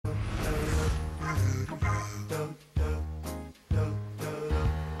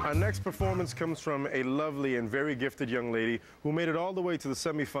Our next performance comes from a lovely and very gifted young lady who made it all the way to the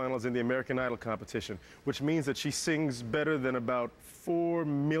semifinals in the American Idol competition, which means that she sings better than about 4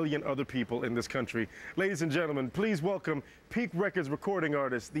 million other people in this country. Ladies and gentlemen, please welcome Peak Records recording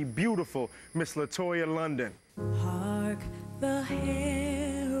artist, the beautiful Miss LaToya London. Hark the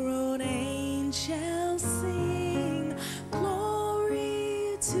herald angels sing,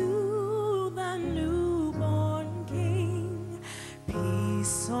 glory to the newborn King,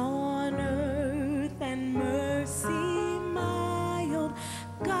 peace on earth and mercy mild,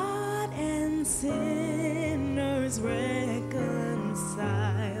 God and sinners reconcile.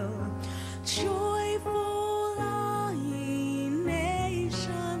 Joyful all ye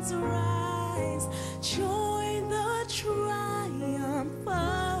nations rise, join the triumph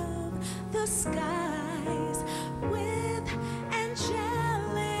of the skies, with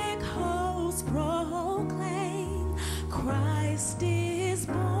angelic hosts proclaim, Christ is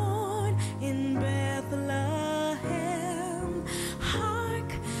born in Bethlehem.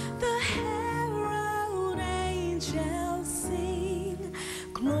 Hark the herald angels sing,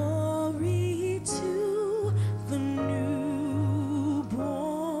 glory to the newborn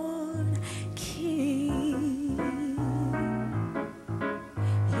King.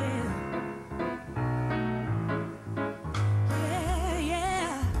 Yeah, yeah, yeah.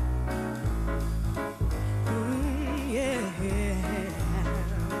 Yeah.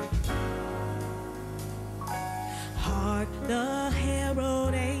 Hark the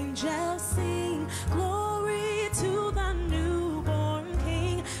herald angels sing, glory to the newborn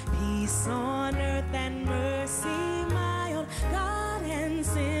King, peace on earth and mercy mild, God and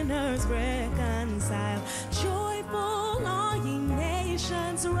sinners reconcile. Joyful all ye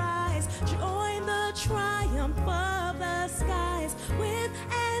nations rise, join the triumph of the skies, with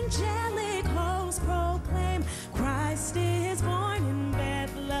angelic hosts proclaim, Christ is born in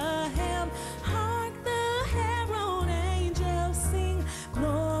Bethlehem. Hark the herald angels sing,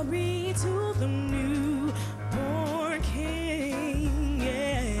 glory to the newborn King.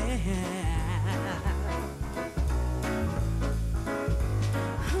 Yeah.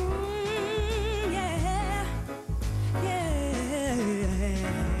 Yeah. Yeah.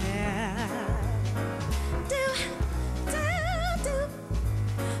 Do, do,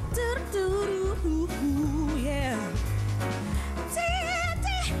 do, do, do, do, yeah.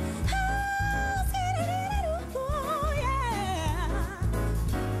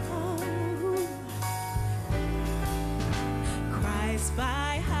 Christ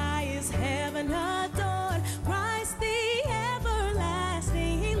by highest heaven adored, Christ the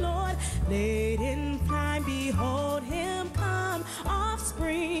everlasting Lord, laid in time, behold him come,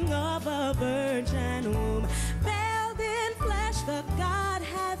 offspring of a virgin womb, veiled in flesh, the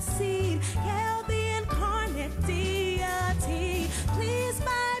Godhead seed, held the incarnate deity, pleased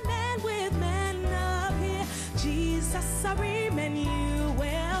by men with men appear, Jesus our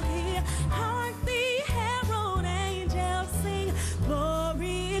Emmanuel here. Hark the herald angels sing,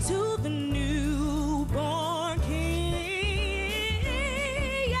 glory to the newborn King.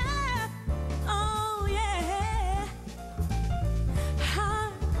 Yeah. Oh yeah.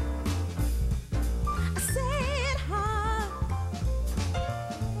 Hark, I said hark,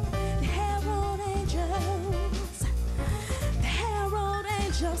 the herald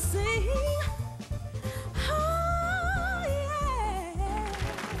angels sing.